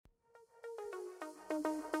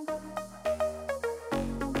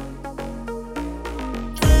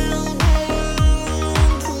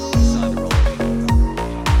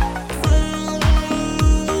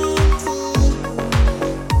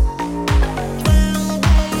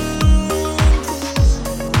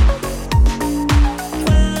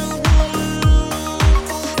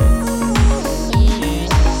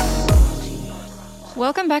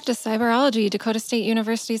back to Cyberology, Dakota State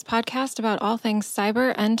University's podcast about all things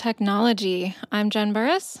cyber and technology. I'm Jen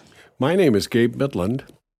Burris. My name is Gabe Midland.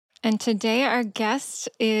 And today our guest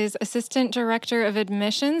is Assistant Director of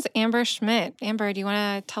Admissions, Amber Schmidt. Amber, do you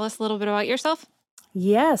want to tell us a little bit about yourself?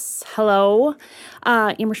 Yes. Hello.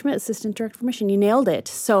 Amber Schmidt, Assistant Director of Admission. You nailed it.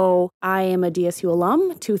 So I am a DSU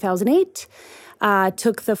alum, 2008.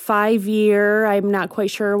 Took the 5-year, I'm not quite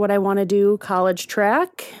sure what I want to do, college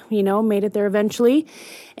track, made it there eventually.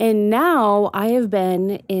 And now I have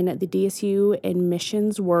been in the DSU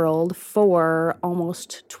admissions world for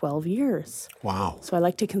almost 12 years. Wow. So I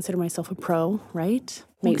like to consider myself a pro, right?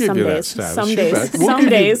 We'll give you that status. Some You days. bet. Some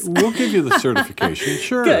days. We'll give you the certification,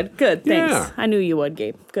 sure. Good, thanks. Yeah. I knew you would,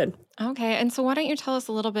 Gabe. Good. Okay, and so why don't you tell us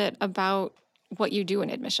a little bit about what you do in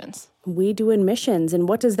admissions? We do admissions, and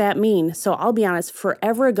what does that mean? So I'll be honest,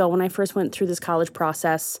 forever ago when I first went through this college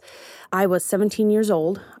process, I was 17 years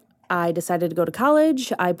old. I decided to go to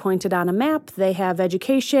college. I pointed on a map. They have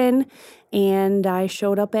education, and I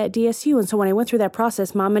showed up at DSU. And so when I went through that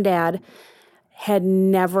process, mom and dad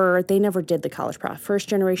never did the college process. First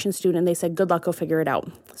generation student, they said, good luck, go figure it out.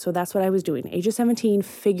 So that's what I was doing. Age of 17,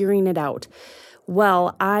 figuring it out.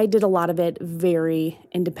 Well, I did a lot of it very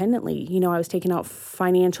independently. I was taking out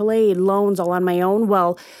financial aid, loans all on my own.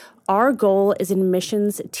 Well, our goal as an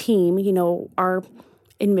admissions team, our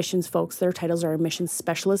admissions folks, their titles are admissions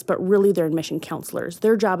specialists, but really they're admission counselors.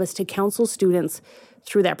 Their job is to counsel students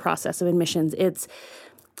through that process of admissions. It's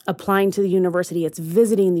applying to the university, it's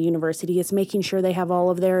visiting the university, it's making sure they have all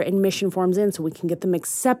of their admission forms in so we can get them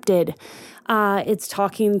accepted. It's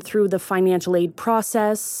talking through the financial aid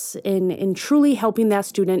process and truly helping that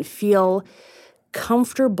student feel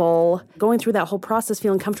comfortable, going through that whole process,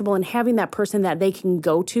 feeling comfortable and having that person that they can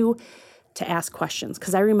go to ask questions.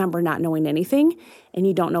 Because I remember not knowing anything and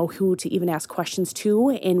you don't know who to even ask questions to.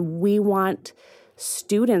 And we want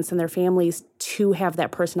students and their families to have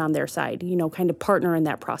that person on their side, kind of partner in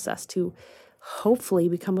that process to hopefully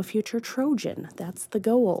become a future Trojan. That's the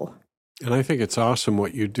goal. And I think it's awesome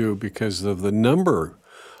what you do because of the number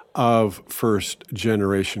of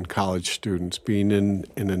first-generation college students being in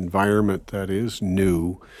an environment that is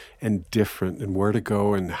new and different and where to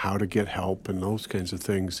go and how to get help and those kinds of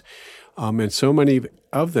things. And so many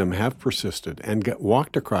of them have persisted and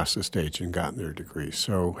walked across the stage and gotten their degrees.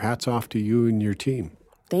 So hats off to you and your team.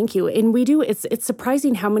 Thank you. And we do. It's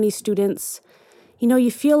surprising how many students,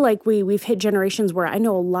 you feel like we've hit generations where I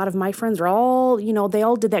know a lot of my friends are all, they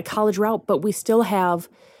all did that college route, but we still have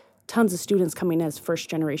tons of students coming as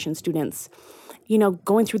first-generation students.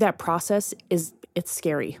 Going through that process it's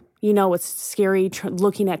scary. It's scary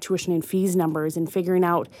looking at tuition and fees numbers and figuring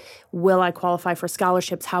out, will I qualify for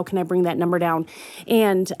scholarships? How can I bring that number down?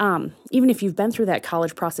 And even if you've been through that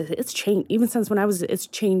college process, it's changed. Even since it's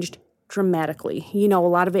changed dramatically. A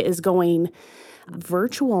lot of it is going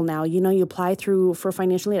virtual now. You apply for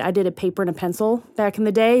financial aid. I did a paper and a pencil back in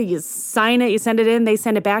the day. You sign it, you send it in, they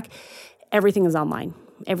send it back. Everything is online.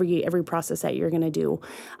 Every process that you're going to do.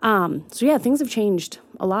 So yeah, things have changed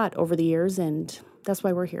a lot over the years, and that's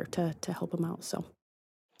why we're here to help them out. So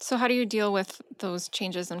how do you deal with those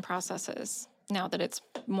changes in processes now that it's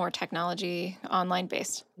more technology, online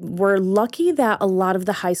based? We're lucky that a lot of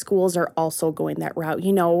the high schools are also going that route.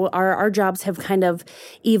 Our jobs have kind of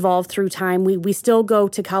evolved through time. We still go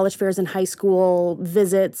to college fairs and high school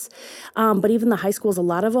visits, but even the high schools, a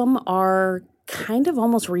lot of them are kind of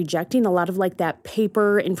almost rejecting a lot of that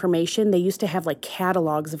paper information. They used to have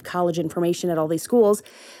catalogs of college information at all these schools,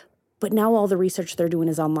 but now all the research they're doing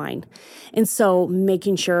is online. And so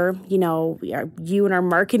making sure, you and our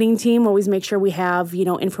marketing team always make sure we have,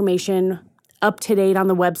 information up to date on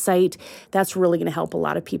the website. That's really going to help a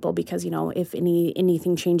lot of people because, if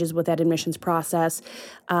anything changes with that admissions process,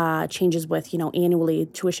 changes with, annually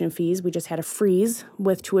tuition fees. We just had a freeze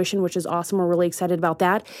with tuition, which is awesome. We're really excited about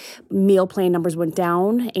that. Meal plan numbers went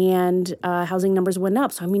down and housing numbers went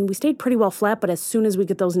up. So, we stayed pretty well flat, but as soon as we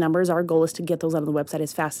get those numbers, our goal is to get those on the website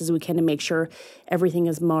as fast as we can to make sure everything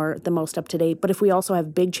is the most up to date. But if we also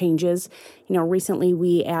have big changes, recently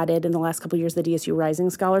we added in the last couple of years the DSU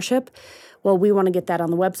Rising Scholarship. Well, we want to get that on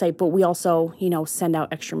the website, but we also, send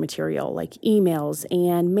out extra material like emails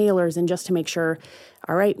and mailers and just to make sure,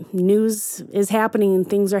 all right, news is happening,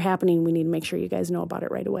 things are happening. We need to make sure you guys know about it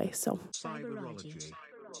right away. So,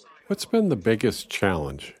 what's been the biggest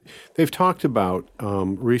challenge? They've talked about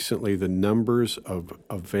recently the numbers of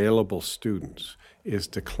available students is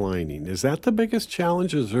declining. Is that the biggest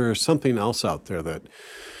challenge? Is there something else out there that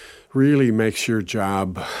really makes your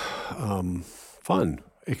job fun?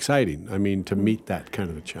 Exciting. To meet that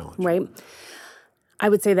kind of a challenge. Right. I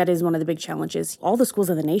would say that is one of the big challenges. All the schools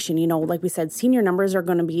in the nation, like we said, senior numbers are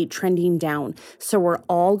going to be trending down. So we're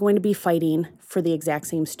all going to be fighting for the exact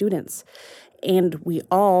same students. And we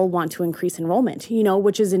all want to increase enrollment,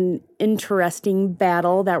 which is an interesting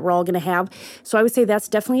battle that we're all going to have. So I would say that's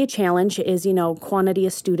definitely a challenge is, quantity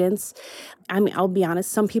of students. I mean, I'll be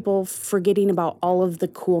honest, some people forgetting about all of the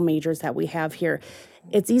cool majors that we have here.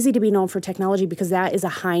 It's easy to be known for technology because that is a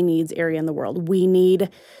high needs area in the world. We need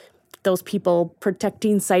those people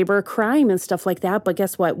protecting cyber crime and stuff like that. But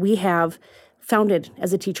guess what? We have founded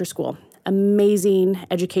as a teacher school. Amazing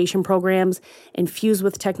education programs infused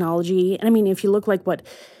with technology. And I mean, if you look like what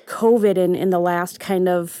COVID in the last kind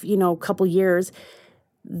of, couple years,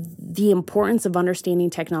 the importance of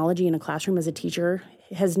understanding technology in a classroom as a teacher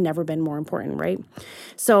has never been more important, right?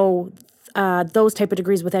 So those type of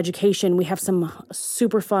degrees with education, we have some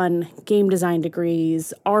super fun game design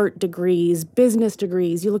degrees, art degrees, business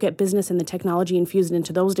degrees. You look at business and the technology infused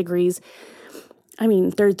into those degrees. I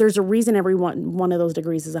mean, there's a reason every one of those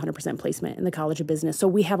degrees is 100% placement in the College of Business. So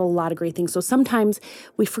we have a lot of great things. So sometimes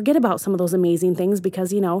we forget about some of those amazing things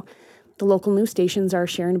because, the local news stations are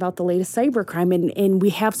sharing about the latest cybercrime, and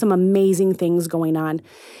we have some amazing things going on.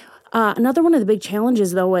 Another one of the big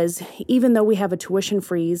challenges, though, is even though we have a tuition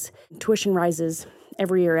freeze, tuition rises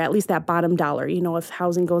every year, at least that bottom dollar, if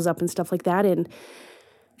housing goes up and stuff like that. And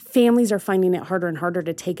families are finding it harder and harder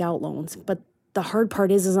to take out loans. But the hard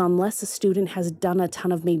part is unless a student has done a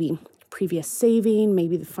ton of maybe previous saving,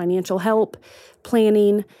 maybe the financial help,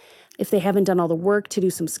 planning, if they haven't done all the work to do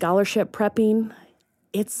some scholarship prepping,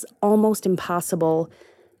 it's almost impossible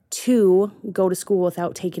to go to school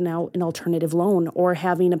without taking out an alternative loan or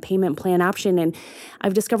having a payment plan option. And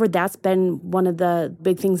I've discovered that's been one of the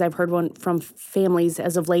big things I've heard from families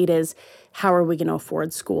as of late is, how are we going to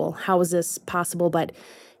afford school? How is this possible? But,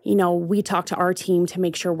 we talk to our team to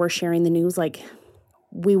make sure we're sharing the news. Like,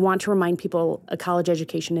 we want to remind people a college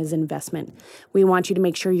education is an investment. We want you to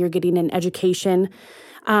make sure you're getting an education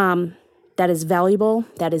that is valuable,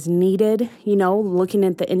 that is needed, looking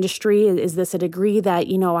at the industry. Is this a degree that,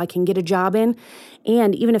 I can get a job in?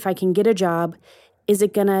 And even if I can get a job, is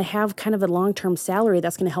it going to have kind of a long-term salary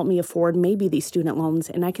that's going to help me afford maybe these student loans?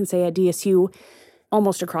 And I can say at DSU,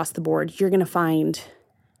 almost across the board, you're going to find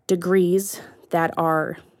degrees that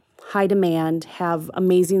are high demand, have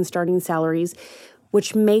amazing starting salaries,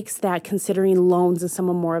 which makes that considering loans and some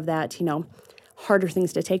more of that, harder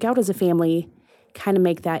things to take out as a family, kind of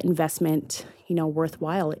make that investment,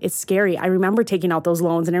 worthwhile. It's scary. I remember taking out those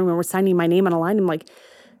loans and I remember signing my name on a line. I'm like,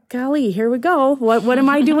 golly, here we go. What am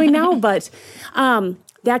I doing now? But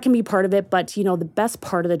that can be part of it. But, the best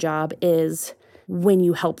part of the job is when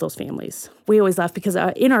you help those families. We always laugh because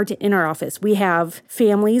in our office, we have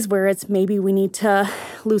families where it's maybe we need to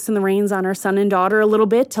loosen the reins on our son and daughter a little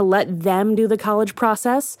bit to let them do the college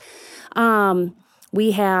process.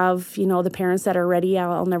 We have, the parents that are ready.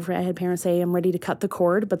 I'll never forget, I had parents say, I'm ready to cut the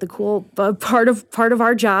cord. But the cool part of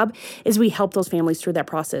our job is we help those families through that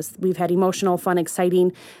process. We've had emotional, fun,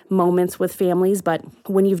 exciting moments with families. But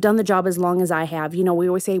when you've done the job as long as I have, we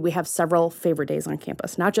always say we have several favorite days on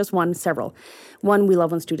campus, not just one, several. One, we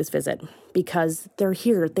love when students visit because they're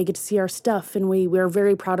here. They get to see our stuff. And we're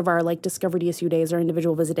very proud of our Discover DSU days, our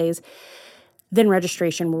individual visit days. Then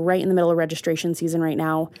registration. We're right in the middle of registration season right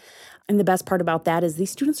now. And the best part about that is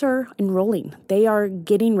these students are enrolling. They are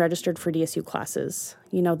getting registered for DSU classes.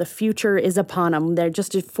 The future is upon them. They're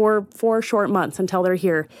just 4 short months until they're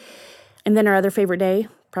here. And then our other favorite day,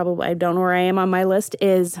 probably I don't know where I am on my list,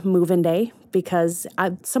 is move-in day because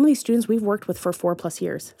some of these students we've worked with for 4+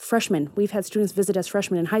 years. Freshmen, we've had students visit as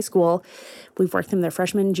freshmen in high school. We've worked them their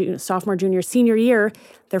freshman, sophomore, junior, senior year.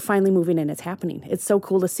 They're finally moving in. It's happening. It's so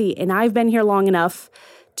cool to see. And I've been here long enough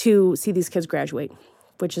to see these kids graduate,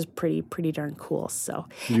 which is pretty darn cool. So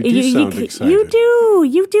you sound excited.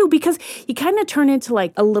 You do, because you kind of turn into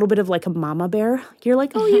a little bit of a mama bear. You're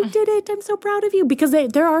like, oh, you did it. I'm so proud of you. Because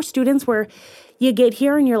there are students where you get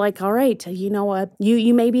here and you're like, all right, you know what?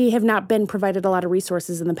 You maybe have not been provided a lot of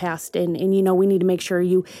resources in the past. And we need to make sure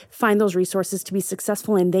you find those resources to be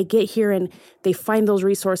successful. And they get here and they find those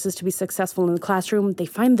resources to be successful in the classroom. They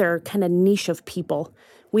find their kind of niche of people.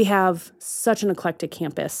 We have such an eclectic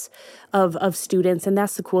campus of students, and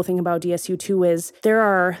that's the cool thing about DSU too is there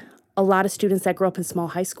are a lot of students that grow up in small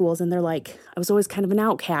high schools, and they're like, I was always kind of an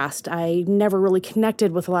outcast. I never really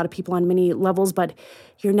connected with a lot of people on many levels, but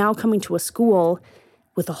you're now coming to a school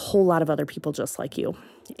with a whole lot of other people just like you.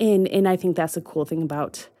 And I think that's a cool thing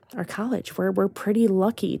about our college. We're pretty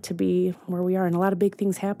lucky to be where we are, and a lot of big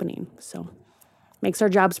things happening. So makes our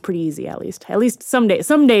jobs pretty easy, at least. At least some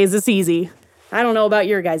days it's easy. I don't know about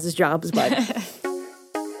your guys' jobs, but...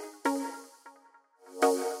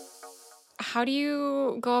 How do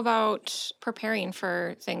you go about preparing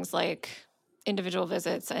for things like individual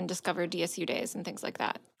visits and Discover DSU days and things like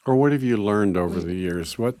that? Or what have you learned over the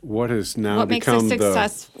years? What has now become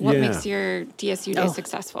What makes your DSU day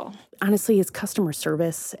successful? Honestly, it's customer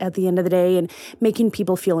service at the end of the day and making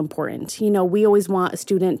people feel important. You know, we always want a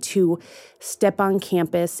student to step on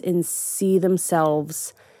campus and see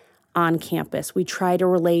themselves on campus. We try to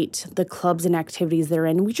relate the clubs and activities they're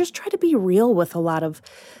in. We just try to be real with a lot of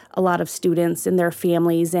students and their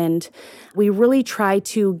families, and we really try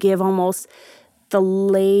to give almost the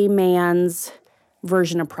layman's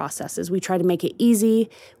version of processes. We try to make it easy.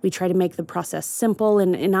 We try to make the process simple.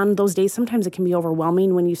 And on those days, sometimes it can be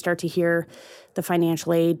overwhelming when you start to hear the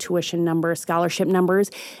financial aid, tuition numbers, scholarship numbers.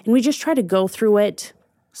 And we just try to go through it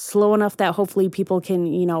slow enough that hopefully people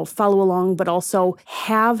can, follow along, but also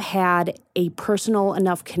have had a personal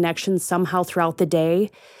enough connection somehow throughout the day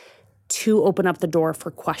to open up the door for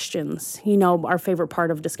questions. Our favorite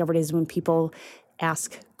part of Discover Days is when people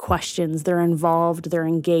ask questions. They're involved, they're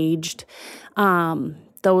engaged.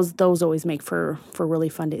 Those always make for really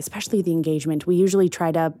fun days, especially the engagement. We usually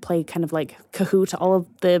try to play kind of like Kahoot. All of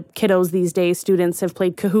the kiddos these days, students have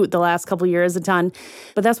played Kahoot the last couple of years a ton.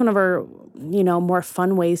 But that's one of our, more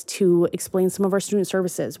fun ways to explain some of our student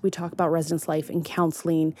services. We talk about residence life and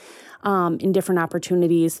counseling in different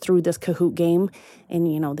opportunities through this Kahoot game. And,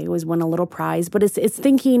 they always win a little prize. But it's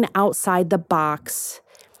thinking outside the box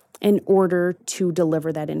in order to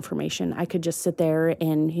deliver that information. I could just sit there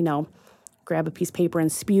and, grab a piece of paper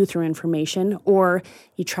and spew through information, or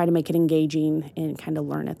you try to make it engaging and kind of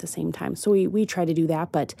learn at the same time. So we try to do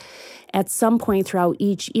that. But at some point throughout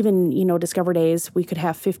each, even, Discover Days, we could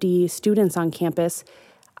have 50 students on campus.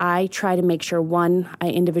 I try to make sure, one, I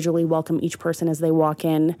individually welcome each person as they walk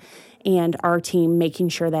in, and our team making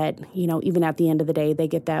sure that, even at the end of the day, they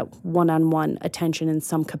get that one-on-one attention in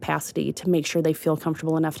some capacity to make sure they feel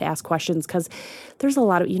comfortable enough to ask questions. Because there's a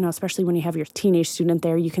lot of, especially when you have your teenage student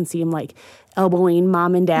there, you can see them like elbowing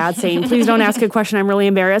mom and dad saying, please don't ask a question, I'm really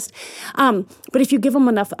embarrassed. But if you give them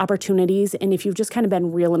enough opportunities, and if you've just kind of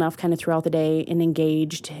been real enough kind of throughout the day and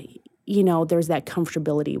engaged, there's that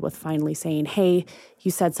comfortability with finally saying, hey, you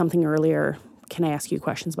said something earlier. Can I ask you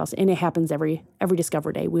questions about it? And it happens every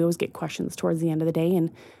Discover Day. We always get questions towards the end of the day, and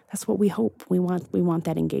that's what we hope. We want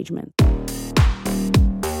that engagement.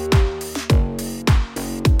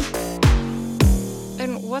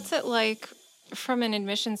 And what's it like from an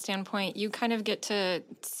admission standpoint? You kind of get to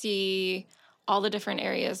see all the different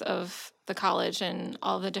areas of the college and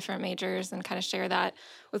all the different majors and kind of share that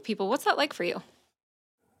with people. What's that like for you?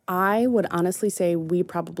 I would honestly say we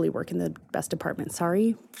probably work in the best department.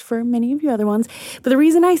 Sorry for many of you other ones. But the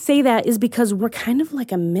reason I say that is because we're kind of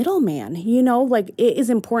like a middleman. It is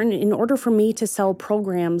important in order for me to sell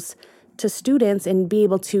programs to students and be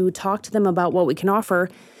able to talk to them about what we can offer.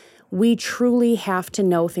 We truly have to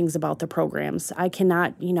know things about the programs. I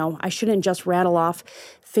cannot, I shouldn't just rattle off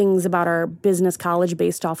things about our business college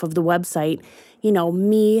based off of the website.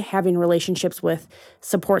 Me having relationships with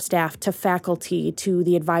support staff, to faculty, to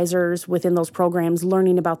the advisors within those programs,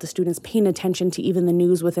 learning about the students, paying attention to even the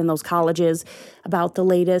news within those colleges about the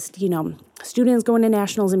latest, students going to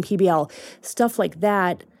nationals and PBL, stuff like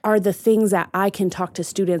that are the things that I can talk to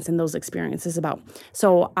students in those experiences about.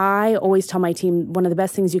 So I always tell my team, one of the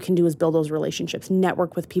best things you can do is build those relationships,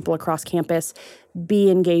 network with people across campus, be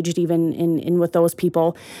engaged even in with those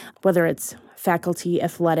people, whether it's faculty,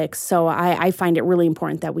 athletics. So I find it really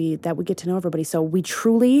important that we get to know everybody. So we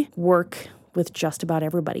truly work with just about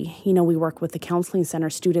everybody. We work with the counseling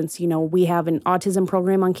center students. We have an autism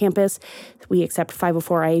program on campus. We accept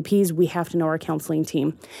 504 IEPs. We have to know our counseling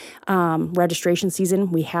team. Registration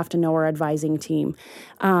season, we have to know our advising team.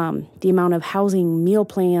 The amount of housing, meal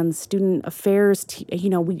plans, student affairs,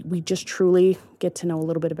 we just truly get to know a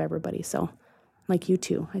little bit of everybody. So like you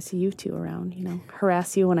two, I see you two around,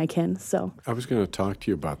 harass you when I can. So I was going to talk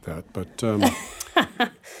to you about that, but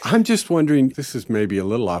I'm just wondering, this is maybe a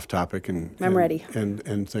little off topic and I'm ready.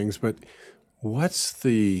 And things, but what's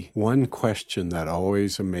the one question that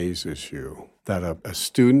always amazes you that a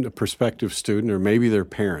student, a prospective student, or maybe their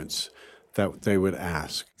parents, that they would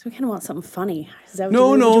ask? So we kind of want something funny. Is that what No.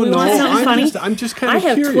 Want something funny? I'm just kind of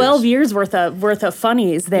curious. I have 12 years worth of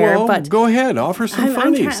funnies there. Well, but go ahead. Offer some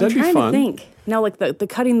funnies. That'd be fun. I'm trying to think. Now, like the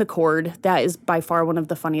cutting the cord, that is by far one of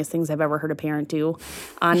the funniest things I've ever heard a parent do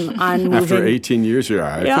on moving. After 18 years,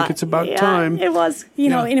 I think it's about time. It was,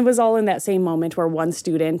 and it was all in that same moment where one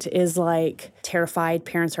student is like terrified,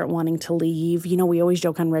 parents aren't wanting to leave. We always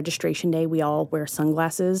joke on registration day, we all wear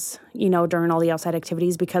sunglasses, during all the outside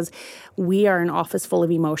activities because we are an office full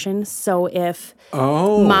of emotions. emotion. So if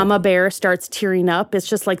Oh. Mama Bear starts tearing up, it's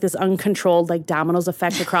just like this uncontrolled, like dominoes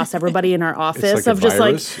effect across everybody in our office. It's like of a just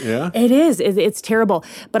virus, like, yeah. It is. It's terrible.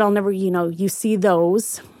 But I'll never, you see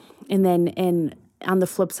those. And on the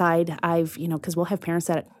flip side, I've, because we'll have parents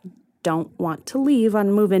that don't want to leave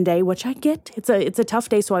on move-in day, which I get. It's a tough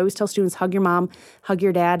day. So I always tell students, hug your mom, hug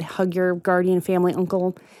your dad, hug your guardian family,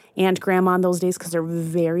 uncle, and grandma on those days, because they're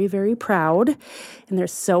very, very proud and they're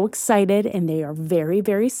so excited, and they are very,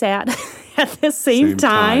 very sad at the same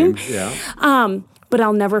time. Yeah. But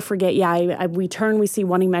I'll never forget. Yeah, we see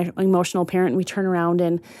one emotional parent, and we turn around,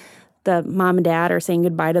 and the mom and dad are saying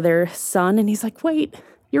goodbye to their son, and he's like, "Wait,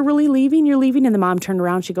 you're really leaving? You're leaving?" And the mom turned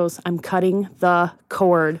around. She goes, "I'm cutting the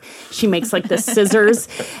cord." She makes like the scissors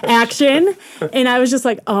action, and I was just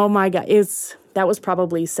like, "Oh my God!" That was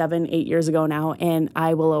probably 7-8 years ago now, and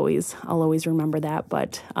I'll always remember that.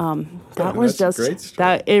 But that was that's a just great story.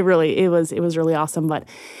 that. It was really awesome. But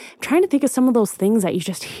I'm trying to think of some of those things that you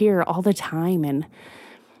just hear all the time, and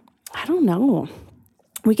I don't know.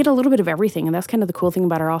 We get a little bit of everything, and that's kind of the cool thing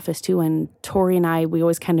about our office too. And Tori and I, we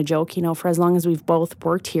always kind of joke, for as long as we've both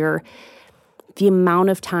worked here, the amount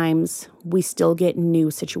of times we still get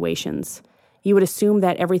new situations. You would assume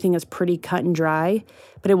that everything is pretty cut and dry,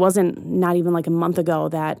 but it wasn't not even like a month ago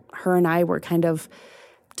that her and I were kind of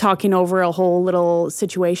talking over a whole little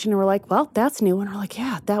situation, and we're like, well, that's new. And we're like,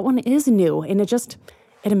 yeah, that one is new. And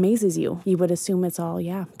it amazes you. You would assume it's all,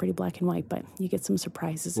 pretty black and white, but you get some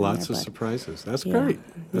surprises in Lots there. of surprises. That's great.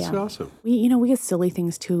 That's awesome. We get silly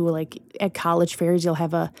things too. Like at college fairs, you'll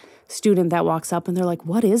have a student that walks up and they're like,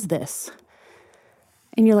 "What is this?"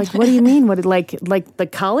 And you're like, "What do you mean? What, like the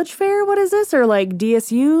college fair? What is this?" Or like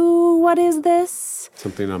DSU, "What is this?"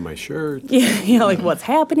 Something on my shirt. Yeah, like what's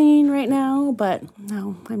happening right now? But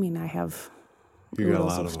no, I mean, I have You got a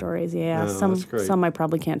lots lot of of them. stories. Yeah, Yeah, that's great. some I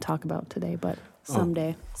probably can't talk about today, but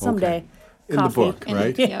someday. Okay. In Coffee. the book,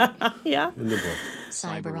 right? Yeah. Yeah. In the book.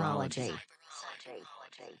 Cyberology.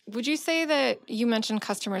 Would you say that you mentioned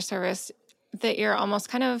customer service, that you're almost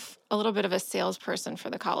kind of a little bit of a salesperson for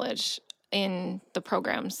the college in the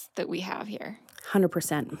programs that we have here?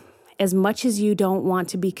 100%. As much as you don't want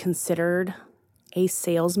to be considered a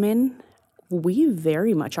salesman, we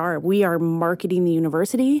very much are. We are marketing the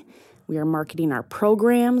university. We are marketing our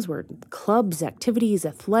programs. We're clubs, activities,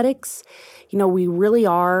 athletics. We really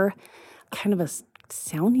are kind of a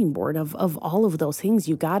sounding board of all of those things.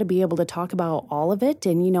 You got to be able to talk about all of it.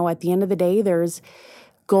 And, at the end of the day, there's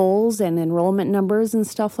goals and enrollment numbers and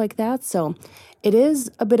stuff like that. So it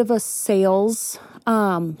is a bit of a sales,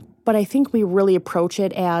 but I think we really approach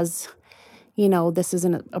it as, this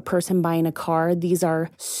isn't a person buying a car. These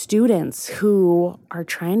are students who are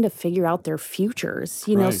trying to figure out their futures,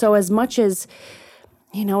 Right. So as much as,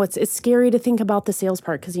 it's scary to think about the sales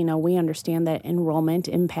part because, we understand that enrollment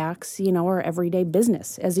impacts, our everyday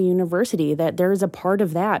business as a university, that there's a part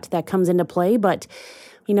of that comes into play. But,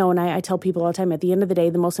 and I tell people all the time, at the end of the day,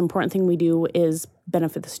 the most important thing we do is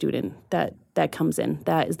benefit the student that comes in.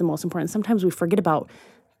 That is the most important. Sometimes we forget about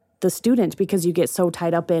the student because you get so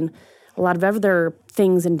tied up in a lot of other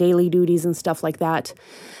things and daily duties and stuff like that.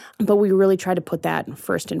 But we really try to put that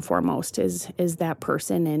first and foremost is that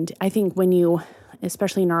person. And I think when you,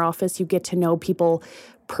 especially in our office, you get to know people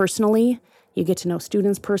personally, you get to know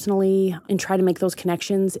students personally and try to make those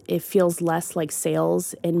connections. It feels less like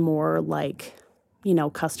sales and more like,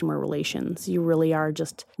 customer relations. You really are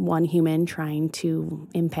just one human trying to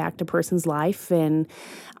impact a person's life. And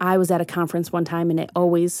I was at a conference one time and it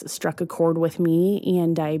always struck a chord with me.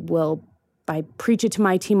 And I preach it to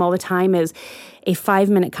my team all the time, is a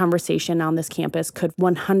 5-minute conversation on this campus could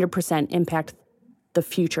 100% impact the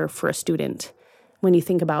future for a student. When you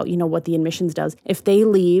think about, what the admissions does, if they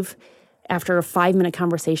leave after a 5-minute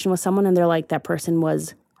conversation with someone and they're like, that person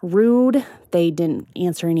was rude, they didn't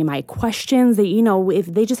answer any of my questions, if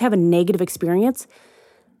they just have a negative experience,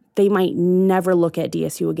 they might never look at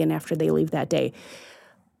DSU again after they leave that day.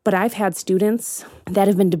 But I've had students that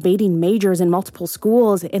have been debating majors in multiple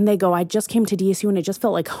schools, and they go, I just came to DSU and it just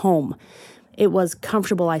felt like home. It was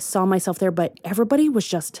comfortable. I saw myself there, but everybody was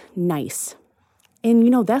just nice.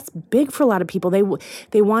 And, that's big for a lot of people. They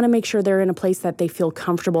want to make sure they're in a place that they feel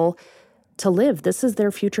comfortable to live. This is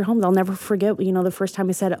their future home. They'll never forget, the first time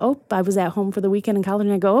I said, I was at home for the weekend in college,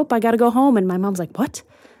 and I go, I got to go home. And my mom's like, what?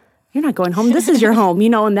 You're not going home. This is your home,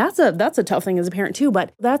 and that's a tough thing as a parent too.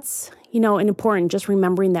 But that's, an important, just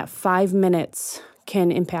remembering that 5 minutes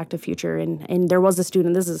can impact a future. And there was a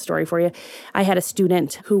student, this is a story for you. I had a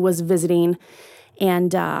student who was visiting,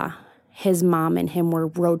 and his mom and him were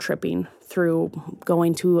road tripping through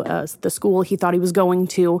going to the school he thought he was going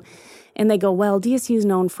to. And they go, well, DSU is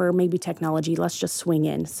known for maybe technology. Let's just swing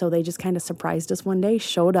in. So they just kind of surprised us one day,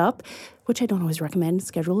 showed up, which I don't always recommend.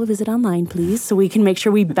 Schedule a visit online, please, so we can make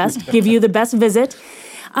sure we best give you the best visit.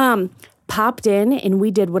 Popped in, and we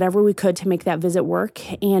did whatever we could to make that visit work.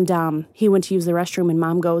 And he went to use the restroom, and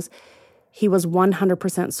Mom goes, he was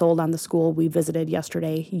 100% sold on the school we visited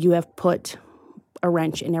yesterday. You have put a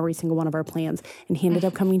wrench in every single one of our plans, and he ended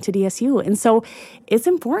up coming to DSU. And so it's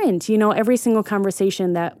important, every single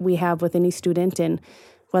conversation that we have with any student, and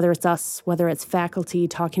whether it's us, whether it's faculty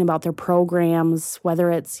talking about their programs,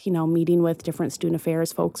 whether it's, meeting with different student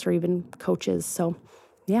affairs folks or even coaches. So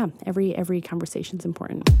yeah, every conversation's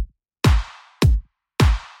important.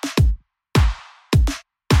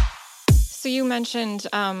 So you mentioned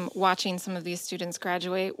watching some of these students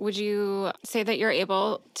graduate. Would you say that you're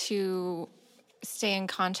able to stay in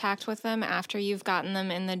contact with them after you've gotten them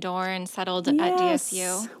in the door and settled at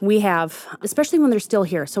DSU? We have, especially when they're still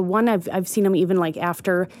here. So one, I've seen them even like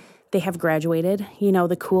after they have graduated.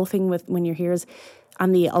 The cool thing with when you're here is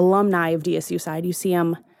on the alumni of DSU side, you see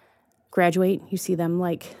them graduate, you see them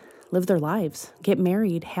like live their lives, get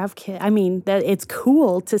married, have kids. I mean, that it's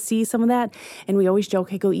cool to see some of that. And we always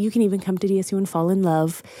joke, you can even come to DSU and fall in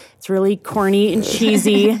love. It's really corny and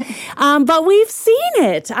cheesy. But we've seen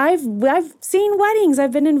it. I've seen weddings.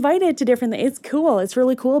 I've been invited to different things. It's cool. It's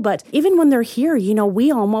really cool. But even when they're here, we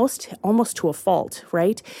almost to a fault,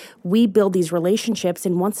 right? We build these relationships.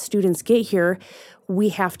 And once students get here, we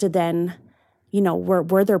have to then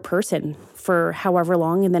we're their person for however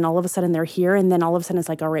long, and then all of a sudden they're here, and then all of a sudden it's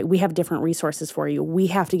like, all right, we have different resources for you. We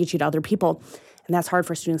have to get you to other people, and that's hard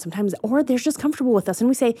for students sometimes. Or they're just comfortable with us, and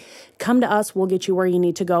we say, come to us, we'll get you where you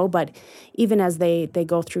need to go. But even as they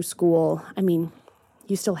go through school, I mean,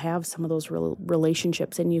 you still have some of those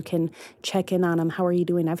relationships, and you can check in on them. How are you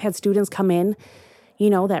doing? I've had students come in,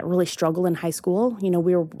 that really struggle in high school.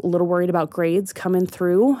 We were a little worried about grades coming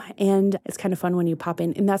through, and it's kind of fun when you pop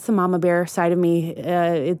in. And that's the mama bear side of me.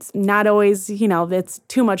 It's not always, it's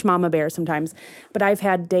too much mama bear sometimes. But I've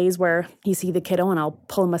had days where you see the kiddo and I'll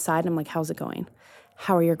pull him aside and I'm like, how's it going?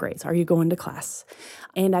 How are your grades? Are you going to class?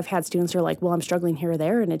 And I've had students who are like, well, I'm struggling here or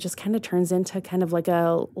there. And it just kind of turns into kind of like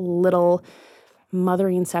a little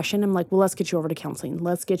mothering session. I'm like, well, let's get you over to counseling.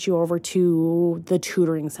 Let's get you over to the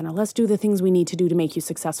tutoring center. Let's do the things we need to do to make you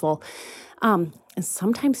successful. And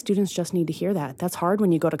sometimes students just need to hear that. That's hard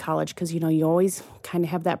when you go to college because, you always kind of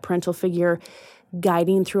have that parental figure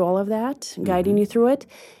guiding through all of that, guiding you through it.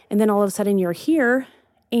 And then all of a sudden you're here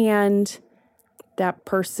and that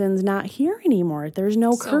person's not here anymore. There's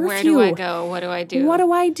no curfew. Where do I go? What do I do? What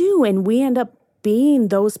do I do? And we end up being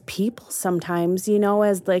those people sometimes,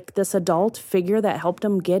 as like this adult figure that helped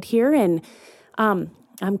them get here. And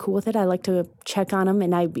I'm cool with it. I like to check on them.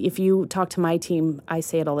 And if you talk to my team, I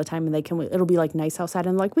say it all the time, and it'll be like nice outside.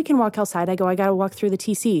 And like, we can walk outside. I go, I got to walk through the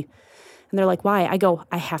TC. And they're like, why? I go,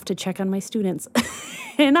 I have to check on my students.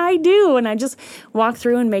 And I do. And I just walk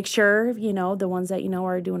through and make sure, the ones that,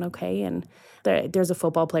 are doing okay. And there's a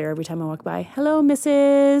football player every time I walk by. Hello,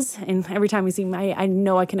 Mrs. And every time we see him, I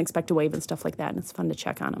know I can expect a wave and stuff like that. And it's fun to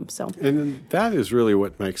check on them. So, and that is really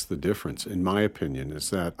what makes the difference, in my opinion,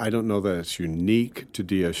 is that I don't know that it's unique to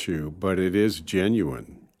DSU, but it is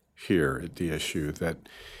genuine here at DSU that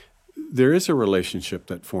there is a relationship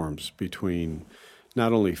that forms between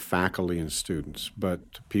not only faculty and students, but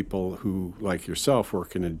people who, like yourself,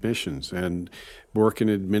 work in admissions and work in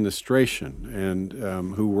administration and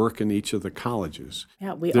who work in each of the colleges.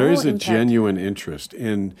 Yeah, there is a genuine interest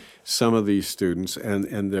in some of these students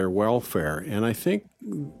and their welfare, and I think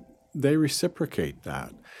they reciprocate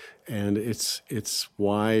that. And it's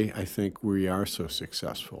why I think we are so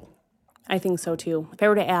successful. I think so, too. If I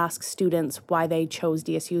were to ask students why they chose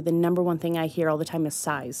DSU, the number one thing I hear all the time is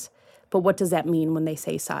size. But what does that mean when they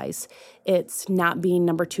say size? It's not being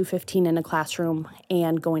number 215 in a classroom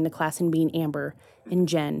and going to class and being Amber and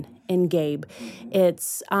Jen and Gabe.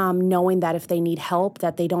 It's knowing that if they need help,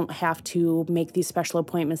 that they don't have to make these special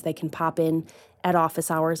appointments. They can pop in at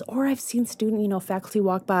office hours. Or I've seen faculty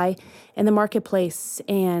walk by in the marketplace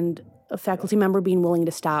and a faculty member being willing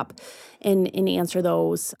to stop and answer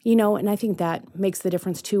those, and I think that makes the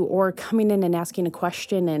difference too. Or coming in and asking a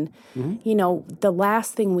question and, the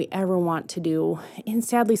last thing we ever want to do, and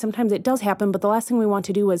sadly sometimes it does happen, but the last thing we want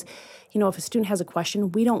to do is, if a student has a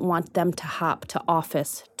question, we don't want them to hop to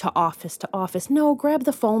office to office to office. No, grab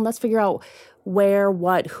the phone. Let's figure out where,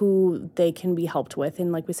 what, who they can be helped with.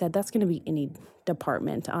 And like we said, that's going to be any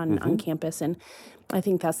department on campus. And I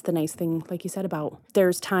think that's the nice thing, like you said, about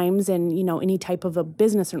there's times in, any type of a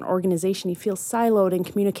business or an organization, you feel siloed in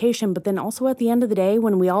communication. But then also at the end of the day,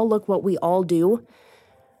 when we all look what we all do,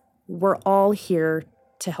 we're all here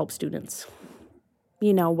to help students.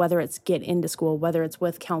 You know, whether it's get into school, whether it's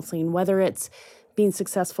with counseling, whether it's being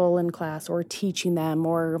successful in class or teaching them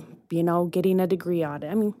or, you know, getting a degree on it.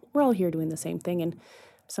 I mean, we're all here doing the same thing, and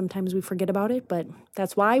sometimes we forget about it, but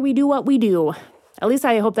that's why we do what we do. At least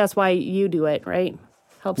I hope that's why you do it, right?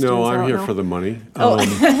 Help students No, I'm out, here no? for the money.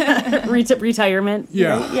 Retirement.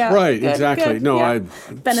 Yeah, Yeah, right, good, exactly. good, No, yeah. I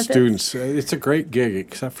Benefits. students. It's a great gig,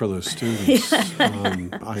 except for those students.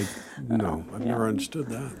 I've never understood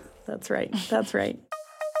that. That's right. That's right.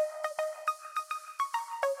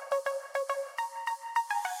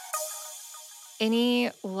 Any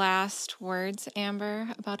last words, Amber,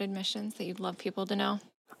 about admissions that you'd love people to know?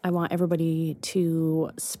 I want everybody to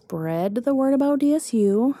spread the word about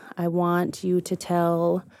DSU. I want you to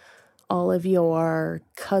tell all of your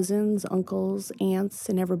cousins, uncles, aunts,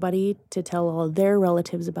 and everybody to tell all their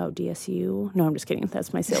relatives about DSU. No, I'm just kidding.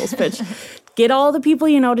 That's my sales pitch. Get all the people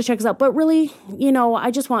you know to check us out. But really, you know, I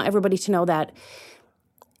just want everybody to know that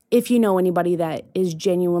if you know anybody that is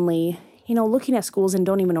genuinely, you know, looking at schools and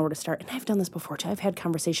don't even know where to start. And I've done this before too. I've had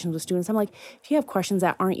conversations with students. I'm like, if you have questions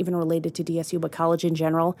that aren't even related to DSU, but college in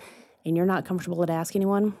general, and you're not comfortable to ask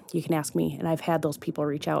anyone, you can ask me. And I've had those people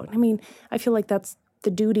reach out. I mean, I feel like that's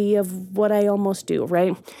the duty of what I almost do,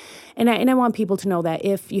 right? And I want people to know that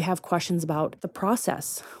if you have questions about the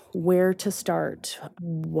process, where to start,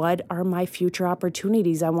 what are my future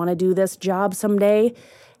opportunities? I want to do this job someday.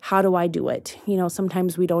 How do I do it? You know,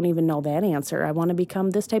 sometimes we don't even know that answer. I want to become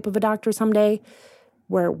this type of a doctor someday.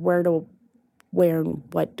 Where and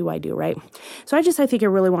what do I do, right? So I think I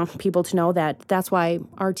really want people to know that that's why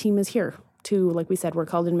our team is here to, like we said, we're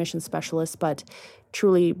called admission specialists, but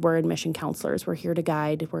truly we're admission counselors. We're here to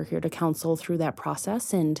guide, we're here to counsel through that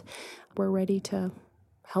process, and we're ready to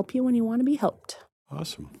help you when you want to be helped.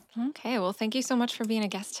 Awesome. Okay, well, thank you so much for being a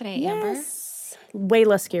guest today, Amber. Yes. Way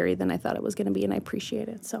less scary than I thought it was going to be, and I appreciate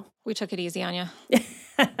it. So We took it easy on you.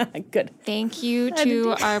 good. Thank you to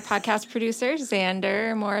our podcast producer,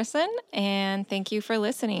 Xander Morrison, and thank you for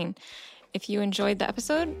listening. If you enjoyed the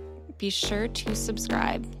episode, be sure to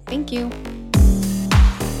subscribe. Thank you.